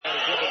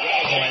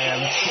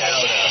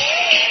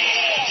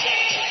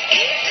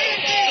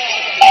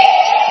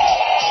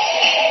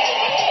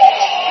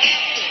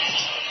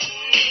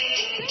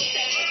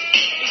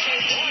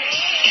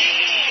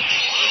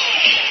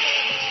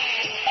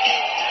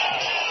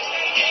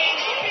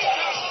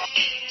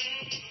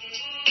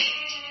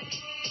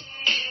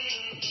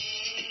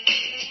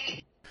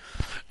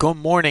Good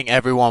morning,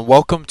 everyone.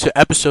 Welcome to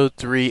episode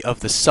 3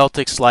 of the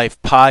CelticsLife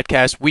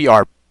podcast. We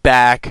are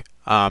back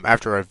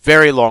after a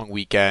very long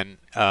weekend.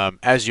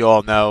 As you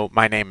all know,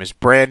 my name is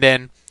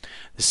Brandon.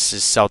 This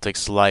is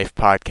CelticsLife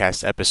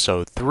podcast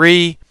episode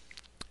 3.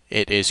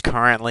 It is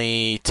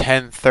currently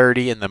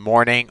 10:30 in the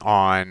morning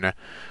on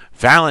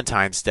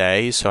Valentine's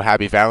Day, so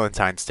happy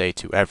Valentine's Day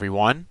to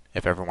everyone,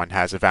 if everyone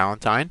has a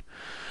Valentine.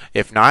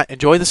 If not,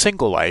 enjoy the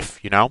single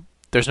life,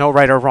 There's no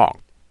right or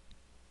wrong.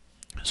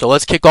 So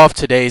let's kick off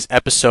today's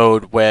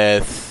episode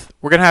with,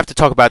 we're going to have to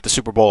talk about the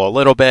Super Bowl a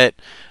little bit.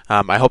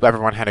 I hope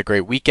everyone had a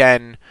great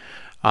weekend.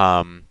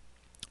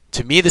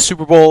 To me, the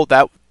Super Bowl,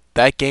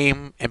 that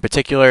game in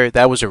particular,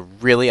 that was a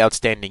really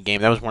outstanding game.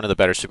 That was one of the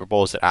better Super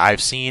Bowls that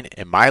I've seen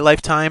in my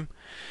lifetime.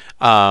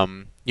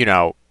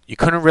 You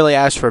couldn't really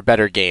ask for a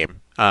better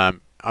game.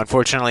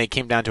 Unfortunately, it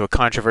came down to a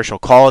controversial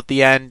call at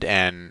the end,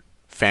 and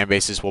fan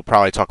bases will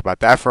probably talk about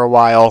that for a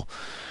while.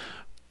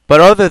 But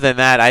other than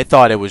that, I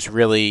thought it was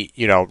really,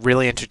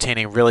 really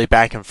entertaining, really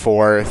back and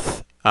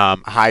forth,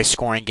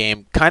 high-scoring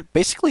game,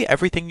 basically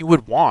everything you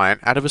would want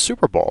out of a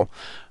Super Bowl.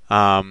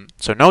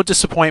 So no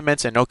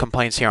disappointments and no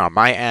complaints here on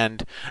my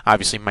end.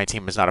 Obviously, my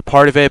team is not a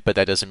part of it, but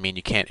that doesn't mean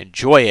you can't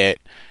enjoy it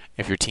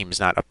if your team is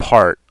not a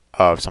part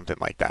of something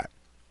like that.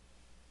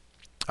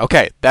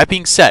 Okay, that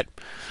being said,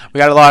 we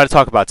got a lot to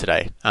talk about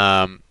today.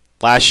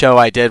 Last show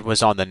I did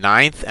was on the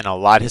 9th, and a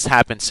lot has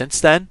happened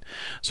since then.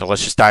 So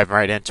let's just dive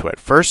right into it.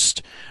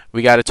 First,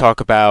 we got to talk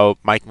about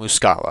Mike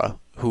Muscala,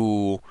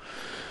 who,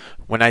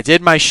 when I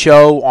did my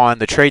show on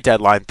the trade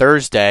deadline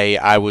Thursday,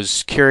 I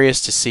was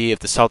curious to see if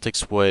the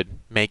Celtics would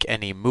make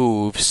any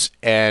moves,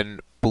 and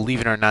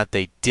believe it or not,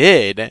 they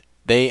did.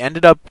 They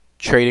ended up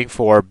trading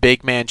for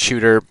big man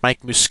shooter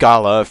Mike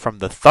Muscala from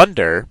the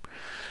Thunder,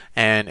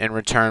 and in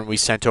return, we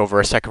sent over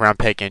a second-round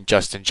pick in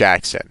Justin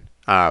Jackson.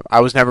 I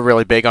was never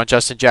really big on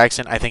Justin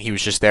Jackson. I think he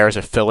was just there as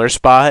a filler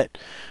spot.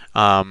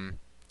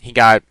 He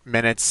got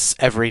minutes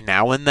every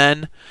now and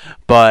then,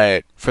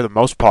 but for the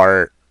most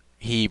part,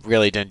 he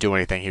really didn't do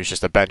anything. He was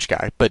just a bench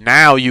guy. But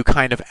now you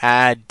kind of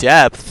add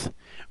depth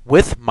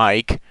with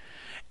Mike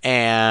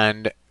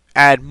and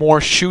add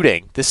more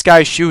shooting. This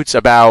guy shoots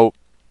about,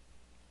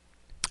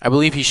 I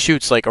believe he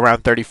shoots like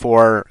around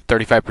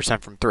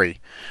 35% from 3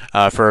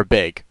 for a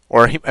big.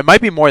 Or it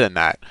might be more than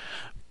that.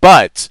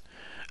 But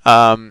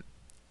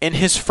in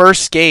his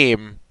first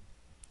game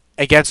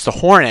against the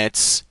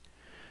Hornets,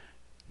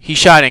 he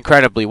shot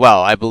incredibly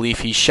well. I believe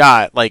he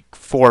shot like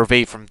 4 of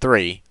 8 from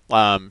 3,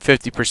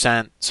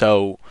 50%.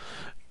 So,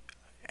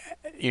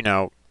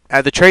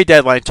 at the trade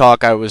deadline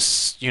talk, I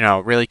was,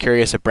 really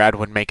curious if Brad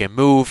would make a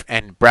move,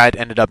 and Brad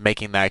ended up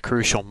making that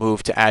crucial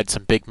move to add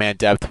some big man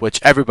depth, which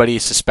everybody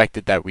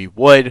suspected that we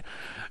would.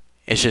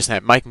 It's just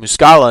that Mike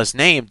Muscala's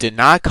name did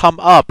not come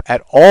up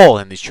at all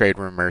in these trade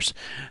rumors.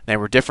 They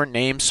were different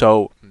names,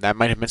 so that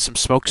might have been some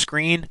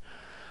smokescreen.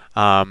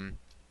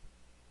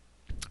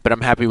 But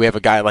I'm happy we have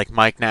a guy like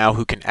Mike now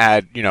who can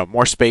add,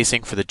 more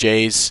spacing for the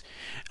Jays.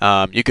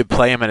 You could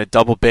play him in a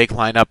double big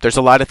lineup. There's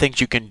a lot of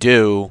things you can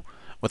do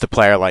with a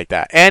player like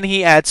that. And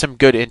he adds some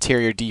good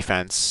interior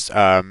defense.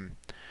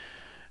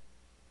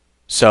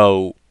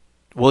 So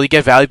will he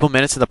get valuable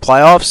minutes in the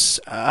playoffs?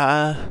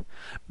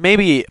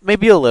 Maybe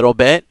a little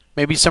bit.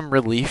 Maybe some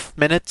relief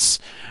minutes.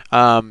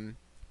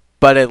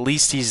 But at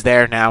least he's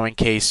there now in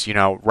case,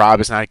 Rob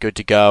is not good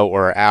to go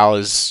or Al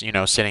is,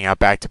 sitting out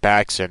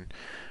back-to-backs and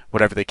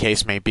whatever the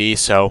case may be.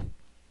 So,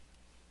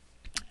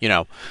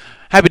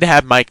 happy to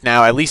have Mike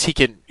now. At least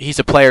he's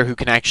a player who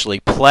can actually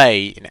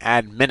play and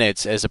add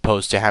minutes as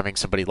opposed to having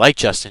somebody like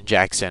Justin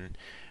Jackson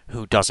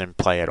who doesn't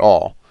play at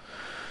all.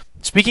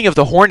 Speaking of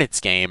the Hornets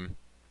game,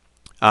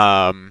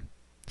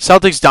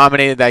 Celtics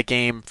dominated that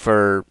game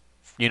for,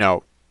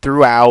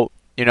 throughout.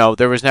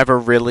 There was never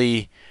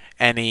really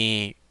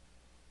any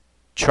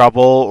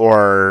trouble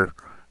or,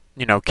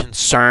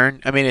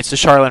 concern. I mean, it's the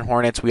Charlotte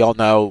Hornets. We all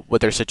know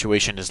what their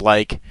situation is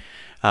like.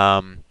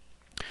 They're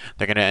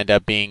going to end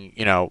up being,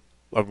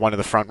 one of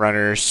the front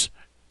runners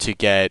to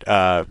get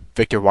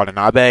Victor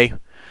Watanabe.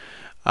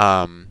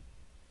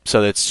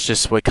 So that's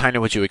just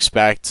what you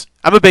expect.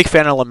 I'm a big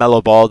fan of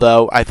LaMelo Ball,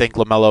 though. I think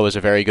LaMelo is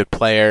a very good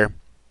player.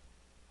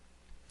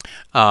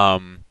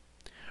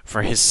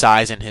 For his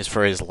size and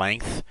for his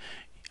length,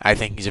 I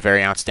think he's a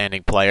very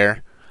outstanding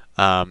player.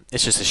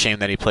 It's just a shame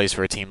that he plays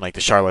for a team like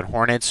the Charlotte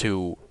Hornets,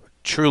 who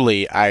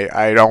truly,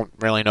 I don't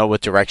really know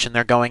what direction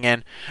they're going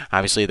in.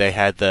 Obviously, they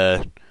had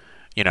the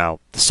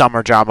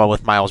summer drama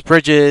with Miles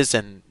Bridges,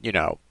 and,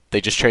 they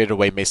just traded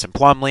away Mason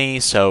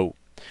Plumlee, so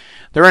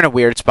they're in a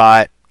weird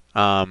spot.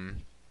 But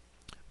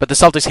the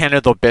Celtics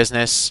handled their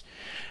business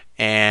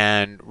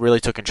and really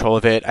took control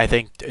of it. I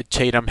think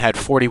Tatum had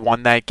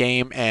 41 that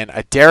game, and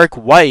Derrick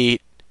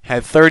White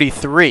had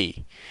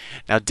 33.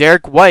 Now,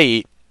 Derrick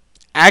White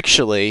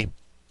actually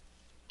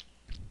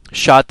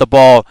shot the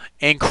ball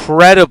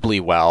incredibly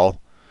well.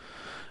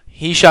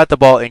 He shot the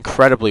ball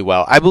incredibly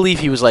well. I believe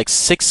he was like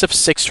 6 of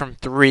 6 from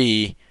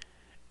 3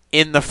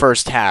 in the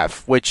first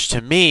half, which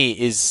to me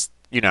is,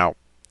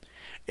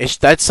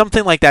 that's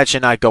something like that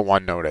should not go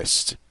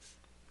unnoticed.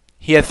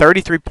 He had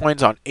 33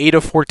 points on 8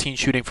 of 14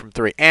 shooting from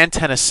 3 and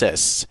 10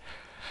 assists.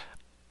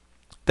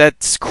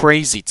 That's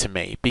crazy to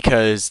me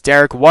because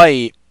Derrick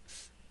White,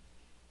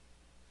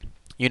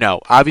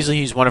 obviously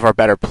he's one of our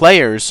better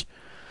players,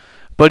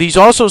 but he's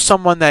also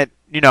someone that,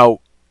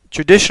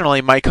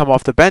 traditionally might come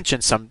off the bench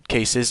in some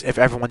cases if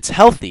everyone's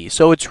healthy.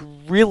 So it's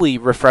really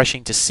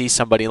refreshing to see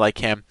somebody like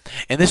him.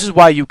 And this is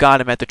why you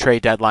got him at the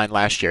trade deadline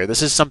last year.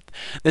 This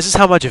is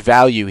how much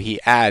value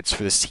he adds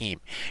for this team.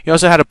 He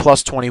also had a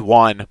plus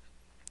 21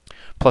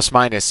 plus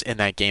minus in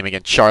that game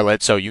against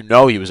Charlotte, so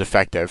he was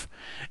effective.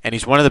 And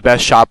he's one of the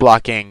best shot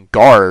blocking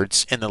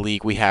guards in the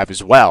league we have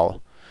as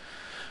well.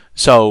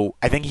 So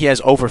I think he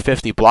has over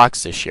 50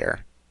 blocks this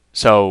year.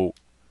 So,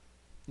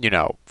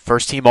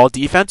 first team all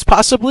defense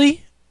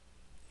possibly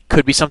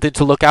could be something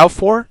to look out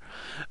for.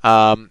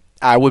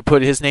 I would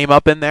put his name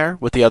up in there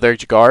with the other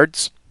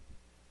guards.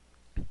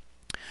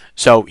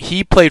 So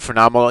he played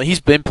phenomenal.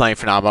 He's been playing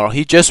phenomenal.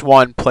 He just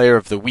won Player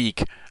of the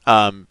Week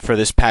for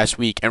this past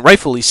week, and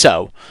rightfully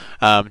so.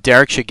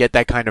 Derrick should get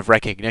that kind of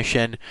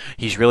recognition.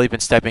 He's really been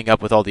stepping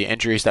up with all the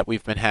injuries that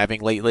we've been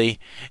having lately,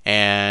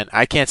 and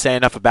I can't say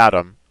enough about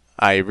him.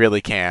 I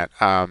really can't.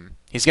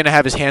 He's going to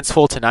have his hands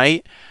full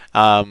tonight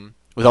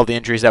with all the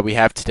injuries that we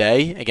have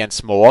today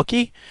against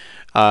Milwaukee.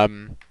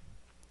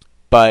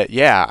 But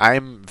yeah,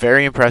 I'm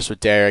very impressed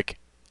with Derrick.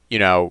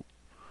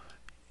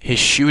 His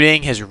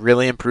shooting has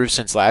really improved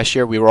since last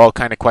year. We were all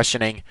kind of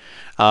questioning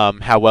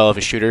how well of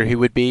a shooter he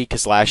would be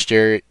because last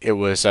year it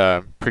was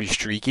pretty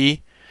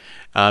streaky,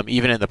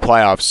 even in the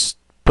playoffs.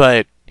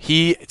 But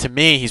to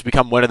me, he's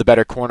become one of the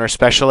better corner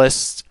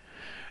specialists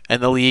in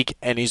the league,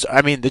 and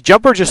the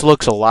jumper just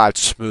looks a lot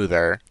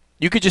smoother.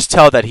 You could just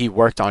tell that he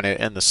worked on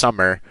it in the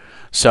summer.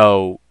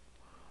 So,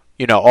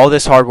 all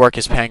this hard work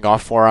is paying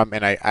off for him,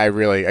 and I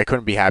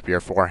couldn't be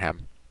happier for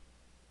him.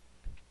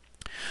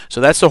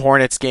 So that's the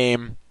Hornets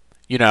game.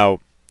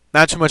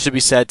 Not too much to be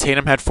said.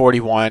 Tatum had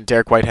 41.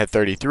 Derrick White had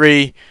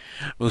 33.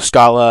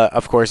 Muscala,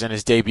 of course, in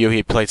his debut,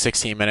 he played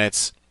 16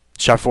 minutes.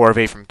 Shot 4 of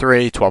 8 from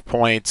 3, 12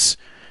 points.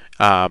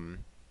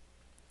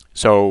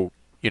 So,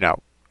 it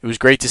was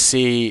great to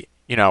see.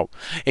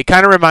 It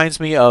kind of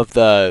reminds me of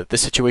the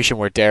situation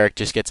where Derrick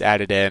just gets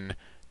added in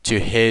to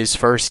his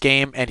first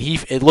game, and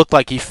it looked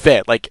like he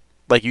fit. Like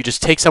you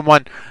just take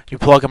someone, you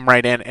plug him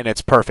right in, and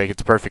it's perfect.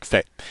 It's a perfect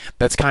fit.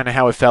 That's kind of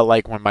how it felt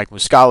like when Mike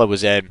Muscala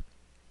was in.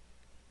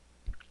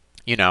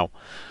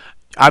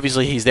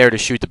 Obviously he's there to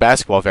shoot the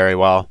basketball very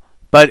well,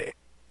 but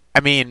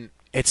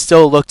it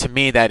still looked to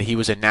me that he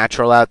was a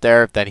natural out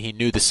there, that he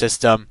knew the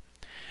system,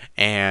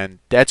 and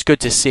that's good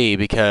to see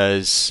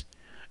because,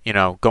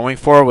 going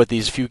forward with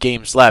these few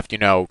games left,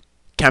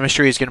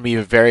 chemistry is going to be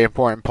a very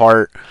important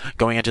part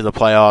going into the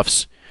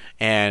playoffs,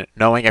 and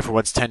knowing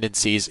everyone's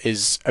tendencies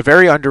is a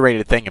very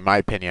underrated thing in my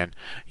opinion.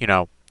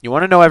 You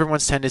want to know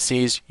everyone's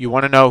tendencies, you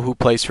want to know who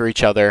plays for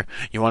each other,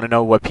 you want to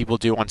know what people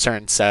do on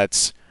certain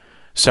sets.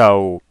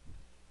 So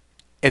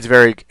it's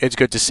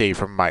good to see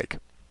from Mike.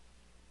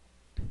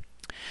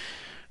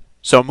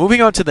 So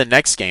moving on to the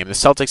next game, the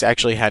Celtics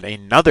actually had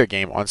another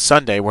game on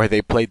Sunday where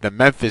they played the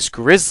Memphis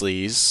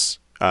Grizzlies.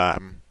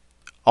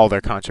 All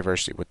their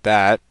controversy with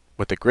that,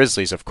 with the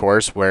Grizzlies, of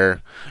course,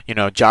 where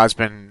Ja's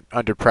been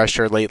under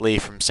pressure lately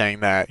from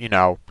saying that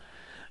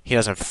he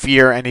doesn't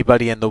fear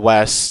anybody in the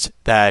West,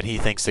 that he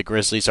thinks the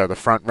Grizzlies are the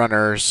front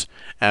runners,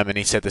 and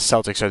he said the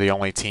Celtics are the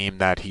only team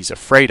that he's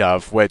afraid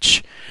of,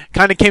 which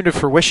kind of came to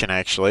fruition,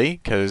 actually,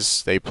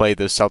 because they played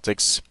the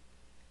Celtics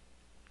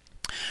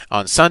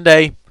on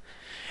Sunday,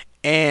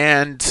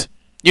 and,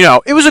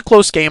 it was a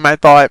close game, I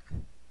thought,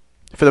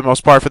 for the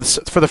most part,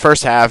 for the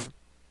first half,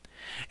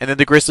 and then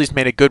the Grizzlies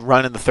made a good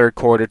run in the third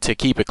quarter to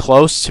keep it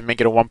close, to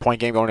make it a one-point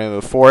game going into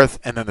the fourth,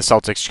 and then the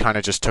Celtics kind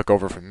of just took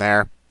over from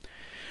there.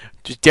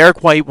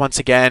 Derrick White, once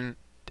again,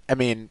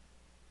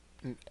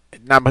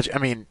 not much.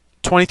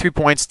 23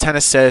 points, 10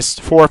 assists,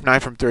 4 of 9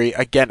 from 3.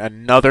 Again,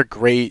 another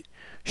great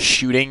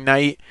shooting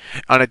night.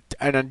 On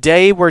a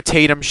day where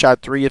Tatum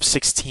shot 3 of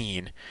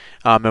 16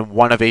 and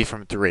 1 of 8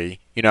 from 3.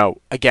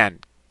 Again,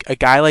 a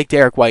guy like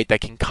Derrick White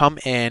that can come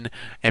in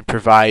and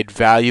provide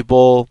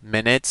valuable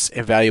minutes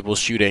and valuable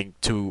shooting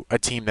to a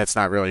team that's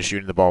not really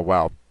shooting the ball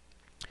well.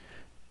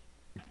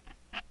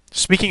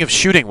 Speaking of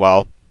shooting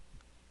well,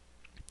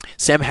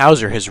 Sam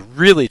Hauser has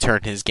really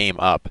turned his game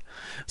up.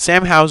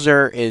 Sam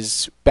Hauser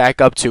is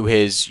back up to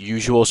his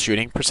usual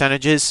shooting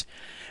percentages,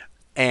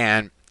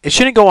 and it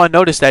shouldn't go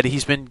unnoticed that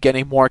he's been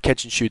getting more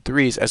catch-and-shoot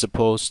threes as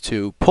opposed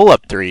to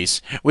pull-up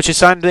threes, which is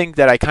something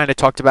that I kind of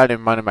talked about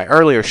in one of my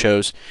earlier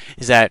shows,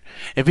 is that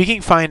if he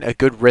can find a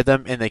good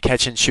rhythm in the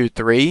catch-and-shoot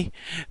three,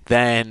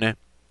 then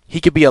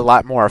he could be a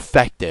lot more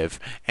effective,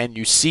 and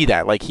you see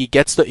that. Like, he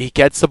gets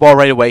the ball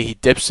right away, he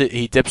dips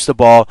the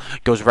ball,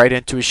 goes right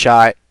into his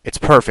shot, It's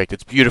perfect.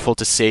 It's beautiful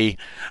to see.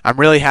 I'm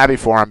really happy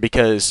for him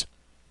because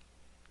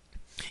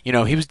he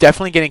was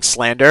definitely getting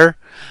slander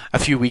a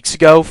few weeks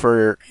ago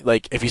for,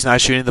 like, if he's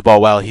not shooting the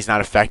ball well, he's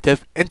not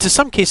effective. And to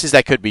some cases,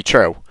 that could be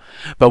true.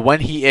 But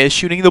when he is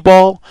shooting the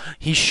ball,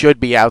 he should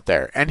be out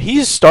there. And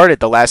he's started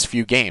the last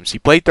few games. He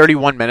played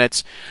 31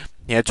 minutes.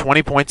 He had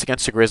 20 points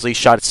against the Grizzlies,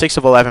 shot 6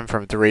 of 11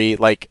 from 3.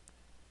 Like,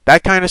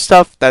 that kind of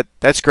stuff,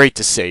 that's great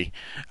to see.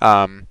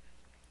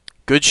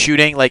 Good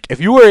shooting. Like,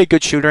 if you are a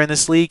good shooter in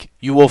this league,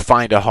 you will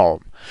find a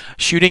home.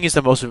 Shooting is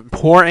the most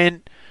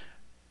important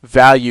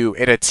value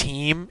in a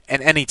team,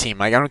 and any team.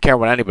 Like, I don't care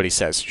what anybody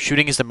says.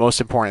 Shooting is the most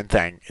important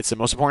thing. It's the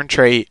most important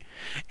trait,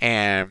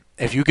 and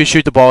if you can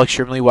shoot the ball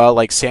extremely well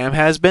like Sam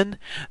has been,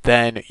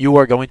 then you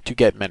are going to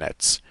get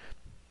minutes.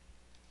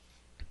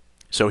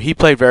 So he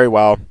played very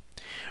well.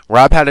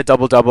 Rob had a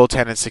double-double,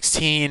 10 and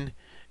 16.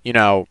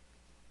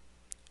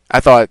 I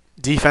thought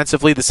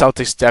defensively the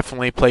Celtics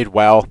definitely played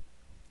well.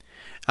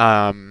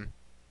 I'm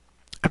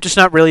just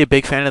not really a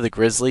big fan of the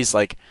Grizzlies.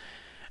 Like,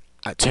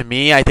 to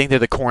me, I think they're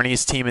the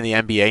corniest team in the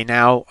NBA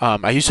now.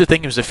 I used to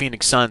think it was the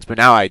Phoenix Suns, but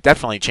now I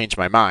definitely changed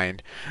my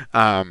mind.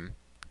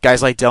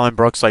 Guys like Dillon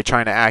Brooks, like,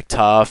 trying to act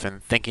tough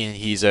and thinking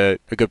he's a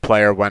good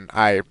player when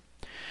I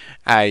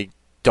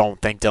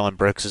don't think Dillon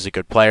Brooks is a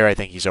good player. I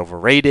think he's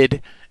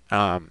overrated.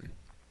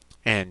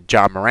 And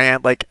Ja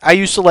Morant, like, I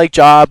used to like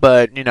Ja,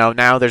 but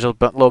now there's a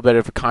little bit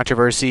of a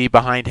controversy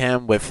behind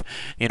him with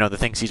the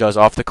things he does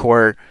off the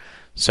court.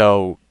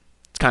 So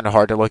it's kind of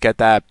hard to look at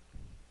that.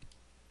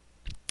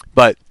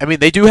 But, I mean,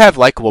 they do have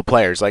likable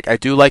players. Like, I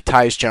do like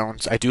Tyus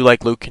Jones. I do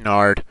like Luke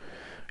Kennard.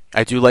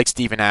 I do like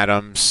Steven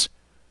Adams.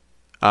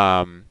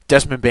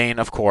 Desmond Bane,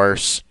 of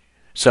course.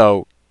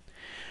 So,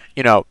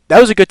 that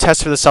was a good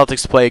test for the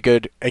Celtics to play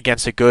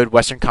against a good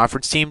Western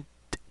Conference team.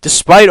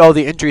 Despite all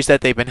the injuries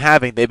that they've been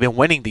having, they've been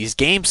winning these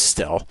games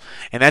still.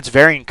 And that's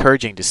very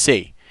encouraging to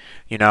see.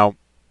 They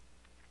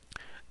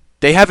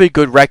have a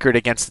good record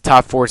against the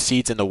top 4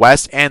 seeds in the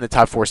West and the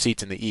top 4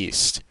 seeds in the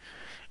East.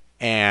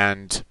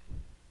 And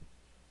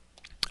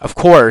of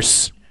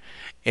course,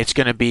 it's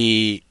going to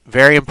be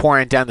very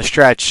important down the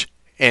stretch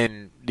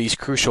in these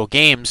crucial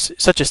games,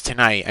 such as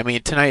tonight. I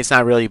mean, tonight it's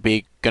not really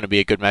going to be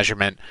a good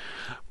measurement,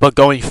 but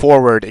going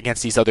forward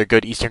against these other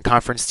good Eastern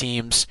Conference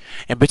teams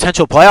and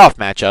potential playoff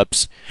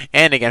matchups,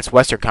 and against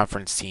Western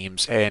Conference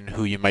teams and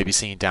who you might be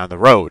seeing down the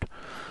road.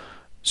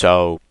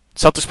 So,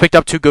 Celtics picked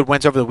up 2 good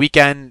wins over the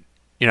weekend.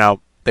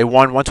 They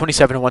won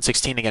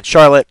 127-116 against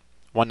Charlotte,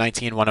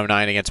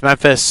 119-109 against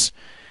Memphis.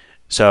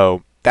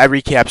 So, that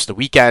recaps the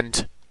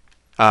weekend.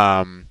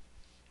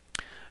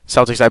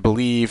 Celtics, I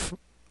believe,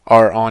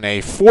 are on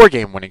a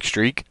 4-game winning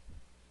streak,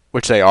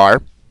 which they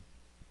are.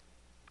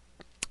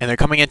 And they're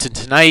coming into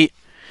tonight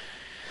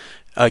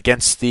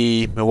against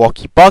the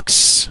Milwaukee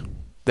Bucks.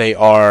 They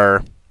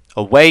are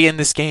away in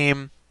this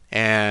game,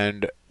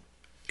 and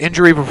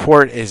injury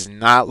report is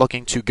not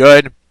looking too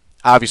good.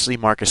 Obviously,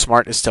 Marcus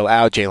Smart is still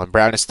out. Jaylen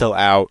Brown is still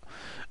out.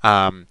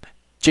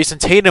 Jason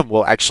Tatum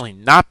will actually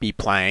not be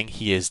playing.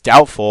 He is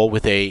doubtful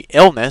with a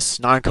illness,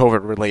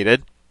 non-COVID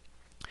related.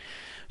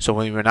 So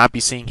we will not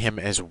be seeing him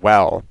as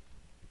well.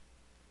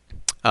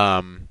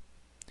 Guys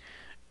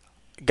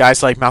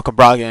like Malcolm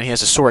Brogdon, he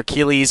has a sore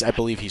Achilles. I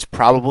believe he's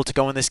probable to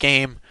go in this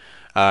game.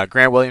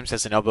 Grant Williams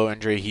has an elbow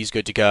injury. He's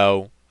good to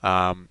go.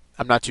 I'm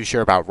not too sure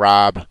about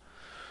Rob.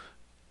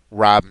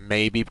 Rob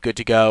may be good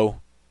to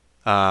go.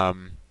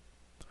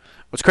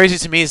 What's crazy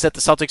to me is that the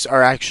Celtics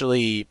are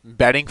actually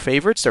betting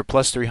favorites. They're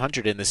plus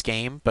 300 in this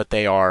game, but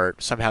they are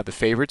somehow the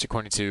favorites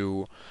according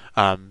to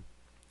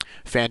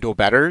FanDuel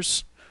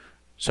bettors.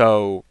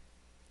 So,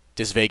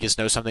 does Vegas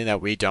know something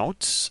that we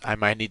don't? I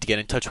might need to get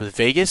in touch with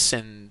Vegas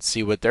and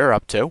see what they're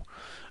up to.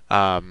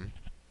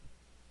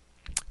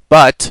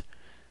 But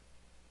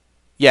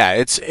yeah,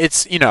 it's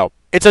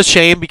a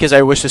shame because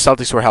I wish the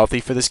Celtics were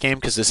healthy for this game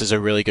because this is a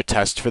really good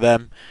test for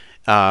them.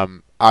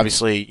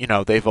 Obviously,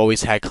 they've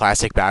always had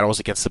classic battles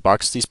against the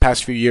Bucks these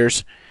past few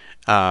years.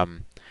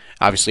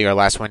 Obviously, our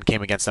last one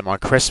came against them on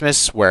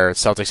Christmas, where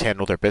Celtics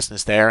handled their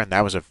business there, and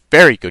that was a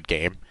very good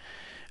game.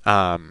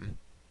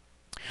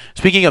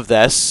 Speaking of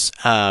this,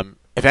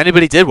 if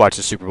anybody did watch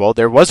the Super Bowl,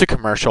 there was a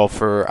commercial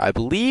for, I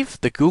believe,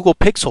 the Google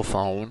Pixel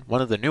phone,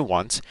 one of the new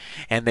ones,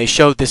 and they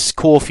showed this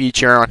cool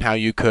feature on how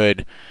you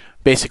could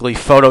basically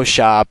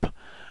Photoshop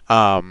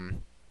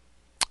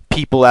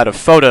people out of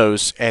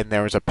photos, and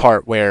there was a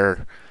part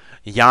where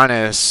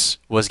Giannis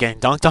was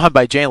getting dunked on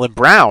by Jaylen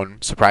Brown,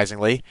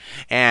 surprisingly,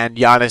 and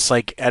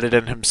Giannis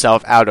edited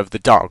himself out of the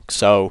dunk.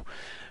 So,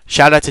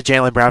 shout out to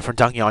Jaylen Brown for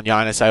dunking on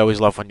Giannis. I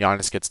always love when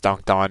Giannis gets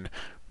dunked on.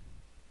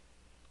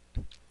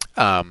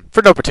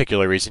 For no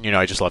particular reason,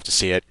 I just love to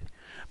see it.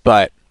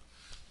 But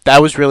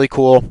that was really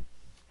cool.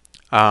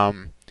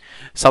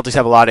 Celtics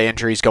have a lot of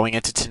injuries going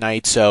into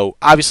tonight, so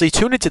obviously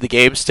tune into the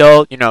game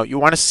still. You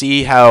want to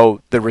see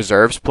how the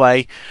reserves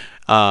play.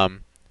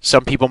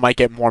 Some people might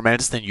get more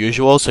minutes than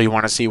usual, so you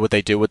want to see what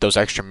they do with those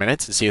extra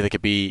minutes and see if they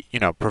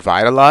could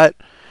provide a lot.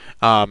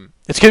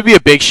 it's going to be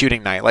a big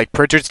shooting night. Like,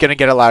 Pritchard's going to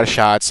get a lot of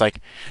shots. Like,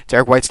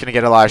 Derrick White's going to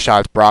get a lot of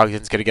shots.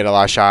 Brogdon's going to get a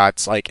lot of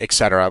shots. Like,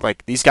 etc.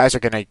 Like, these guys are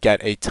going to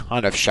get a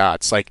ton of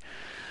shots. Like,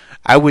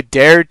 I would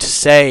dare to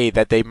say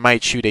that they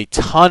might shoot a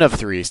ton of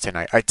threes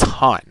tonight. A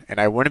ton. And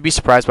I wouldn't be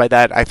surprised by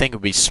that. I think it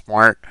would be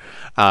smart.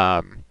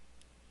 That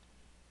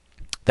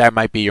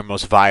might be your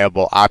most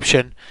viable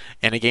option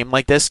in a game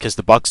like this because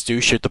the Bucks do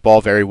shoot the ball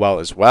very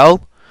well as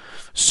well.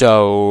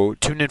 So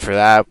tune in for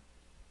that.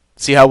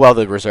 See how well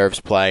the reserves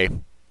play.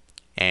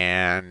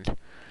 And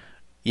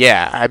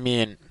yeah, I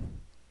mean,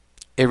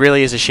 it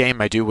really is a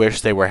shame. I do wish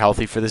they were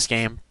healthy for this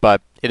game,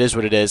 but it is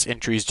what it is.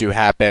 Injuries do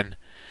happen,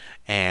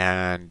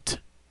 and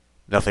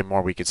nothing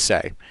more we could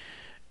say.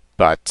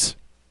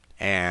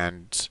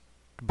 And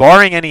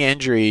barring any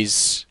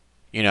injuries,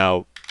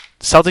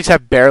 Celtics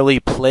have barely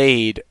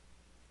played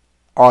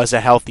as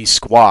a healthy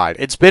squad.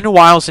 It's been a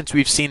while since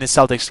we've seen the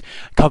Celtics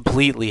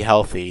completely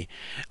healthy,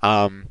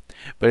 but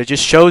it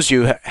just shows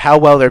you how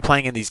well they're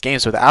playing in these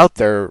games without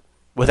their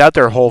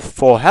whole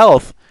full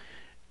health.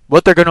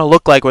 What they're going to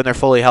look like when they're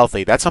fully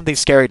healthy. That's something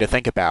scary to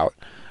think about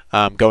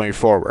going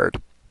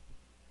forward.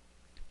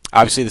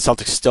 Obviously, the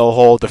Celtics still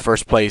hold the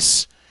first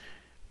place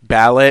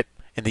ballot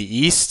in the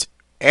East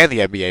and the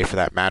NBA for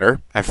that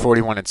matter at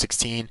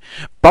 41-16.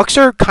 Bucks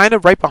are kind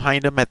of right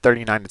behind them at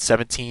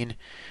 39-17.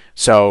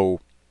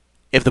 So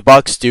if the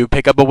Bucks do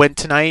pick up a win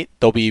tonight,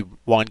 they'll be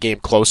one game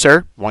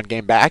closer, one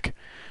game back.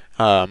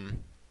 But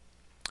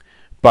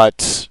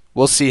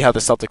we'll see how the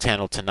Celtics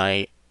handle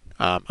tonight.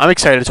 I'm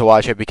excited to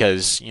watch it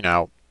because,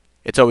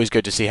 it's always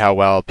good to see how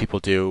well people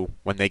do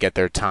when they get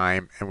their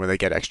time and when they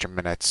get extra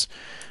minutes.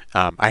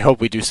 I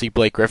hope we do see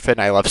Blake Griffin.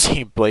 I love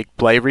seeing Blake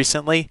play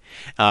recently.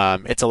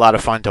 It's a lot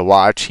of fun to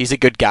watch. He's a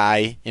good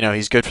guy.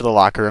 He's good for the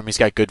locker room. He's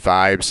got good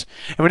vibes.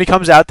 And when he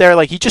comes out there,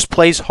 he just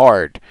plays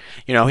hard.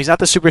 He's not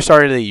the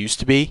superstar that he used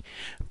to be,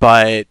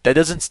 but that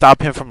doesn't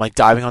stop him from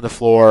diving on the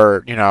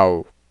floor,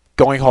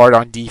 going hard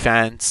on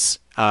defense.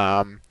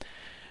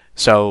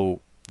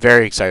 So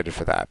very excited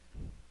for that.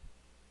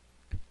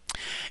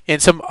 In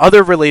some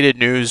other related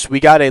news, we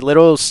got a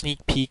little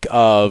sneak peek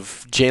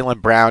of Jaylen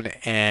Brown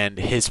and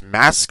his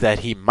mask that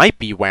he might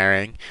be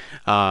wearing.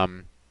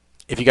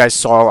 If you guys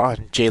saw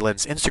on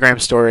Jaylen's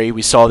Instagram story,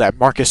 we saw that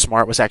Marcus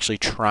Smart was actually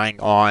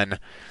trying on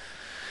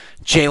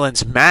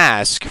Jaylen's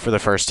mask for the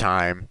first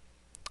time.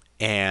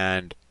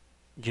 And,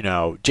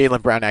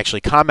 Jaylen Brown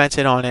actually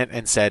commented on it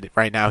and said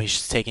right now he's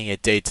just taking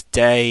it day to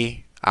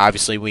day.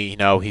 Obviously, we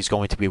know he's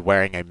going to be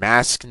wearing a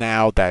mask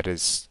now. That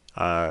is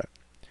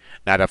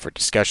not up for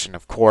discussion,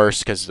 of course,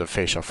 because of the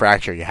facial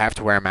fracture. You have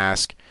to wear a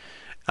mask.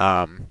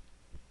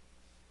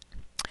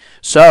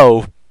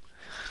 So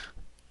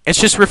it's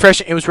just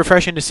refreshing. It was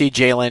refreshing to see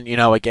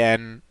Jaylen,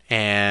 again,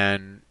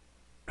 and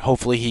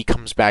hopefully he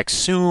comes back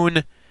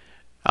soon.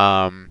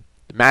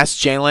 Mask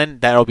Jaylen,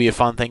 that'll be a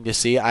fun thing to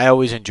see. I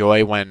always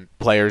enjoy when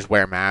players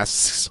wear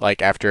masks,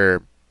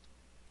 after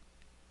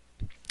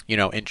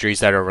injuries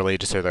that are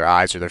related to their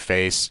eyes or their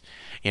face.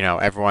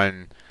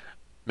 Everyone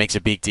makes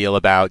a big deal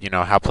about,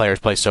 how players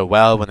play so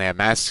well when they have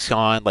masks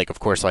on. Of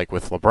course,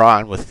 with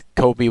LeBron, with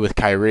Kobe, with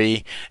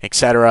Kyrie,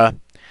 etc.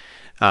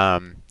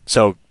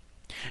 So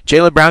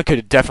Jaylen Brown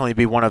could definitely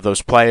be one of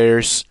those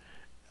players.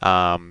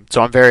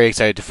 So I'm very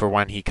excited for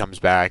when he comes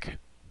back.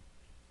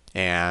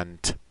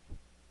 And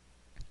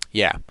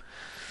yeah.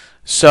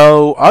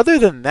 So other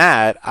than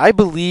that, I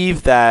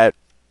believe that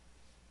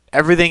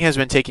everything has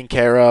been taken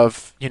care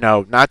of.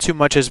 Not too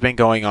much has been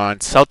going on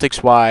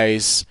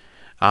Celtics-wise.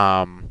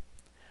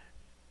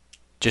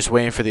 Just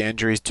waiting for the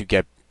injuries to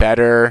get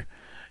better.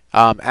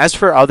 As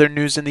for other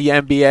news in the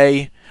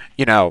NBA,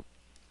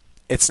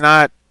 it's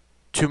not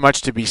too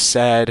much to be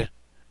said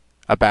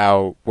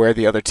about where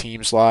the other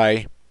teams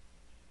lie.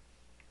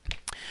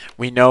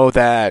 We know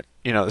that,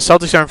 the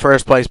Celtics are in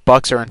first place,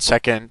 Bucks are in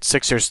second,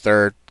 Sixers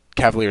third,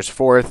 Cavaliers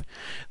fourth.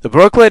 The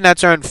Brooklyn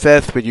Nets are in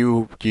fifth, but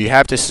you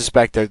have to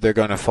suspect that they're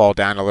going to fall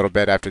down a little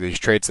bit after these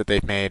trades that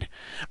they've made.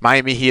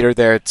 Miami Heat are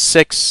there at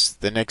 6,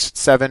 the Knicks at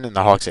 7, and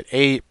the Hawks at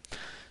 8.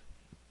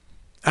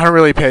 I don't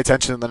really pay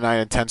attention to the 9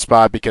 and 10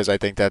 spot because I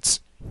think that's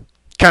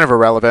kind of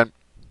irrelevant.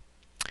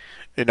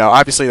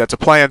 Obviously that's a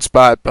play-in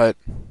spot, but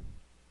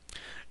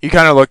you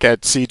kind of look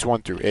at seeds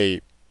 1 through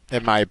 8,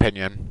 in my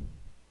opinion.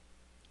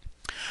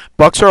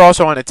 Bucks are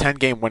also on a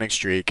 10-game winning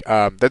streak.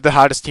 They're the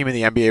hottest team in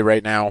the NBA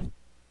right now.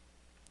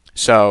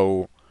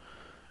 So,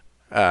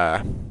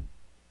 they're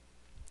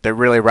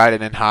really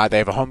riding in hot. They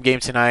have a home game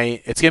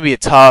tonight. It's going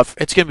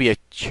to be a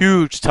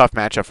huge, tough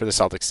matchup for the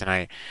Celtics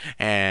tonight.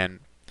 And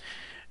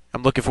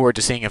I'm looking forward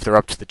to seeing if they're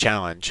up to the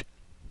challenge.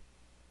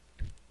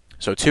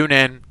 So tune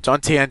in. It's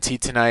on TNT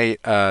tonight,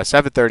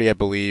 7:30, I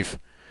believe.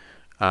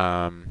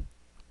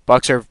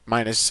 Bucks are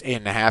minus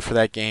 8.5 for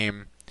that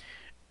game.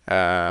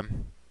 It's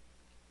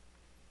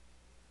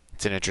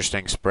an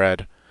interesting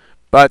spread.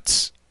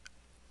 But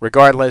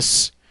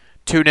regardless,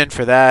 tune in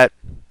for that.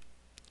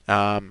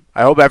 I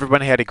hope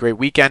everybody had a great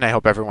weekend. I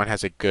hope everyone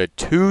has a good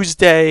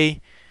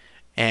Tuesday.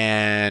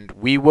 And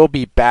we will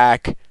be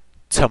back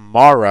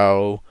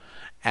tomorrow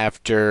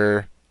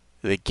after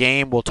the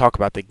game. We'll talk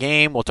about the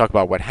game. We'll talk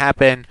about what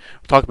happened.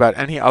 We'll talk about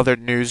any other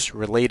news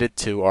related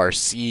to our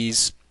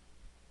C's.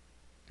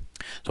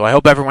 So I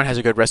hope everyone has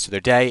a good rest of their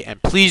day.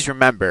 And please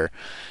remember,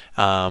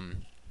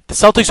 the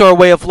Celtics are a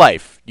way of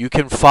life. You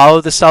can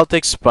follow the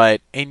Celtics,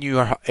 but in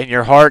your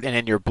heart and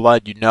in your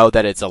blood, you know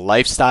that it's a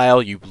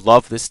lifestyle. You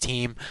love this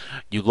team.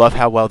 You love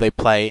how well they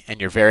play,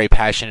 and you're very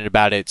passionate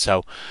about it.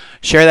 So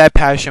share that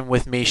passion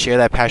with me. Share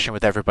that passion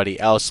with everybody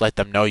else. Let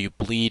them know you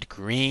bleed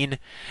green.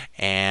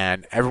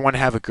 And everyone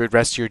have a good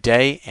rest of your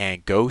day,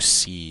 and go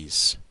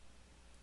C's.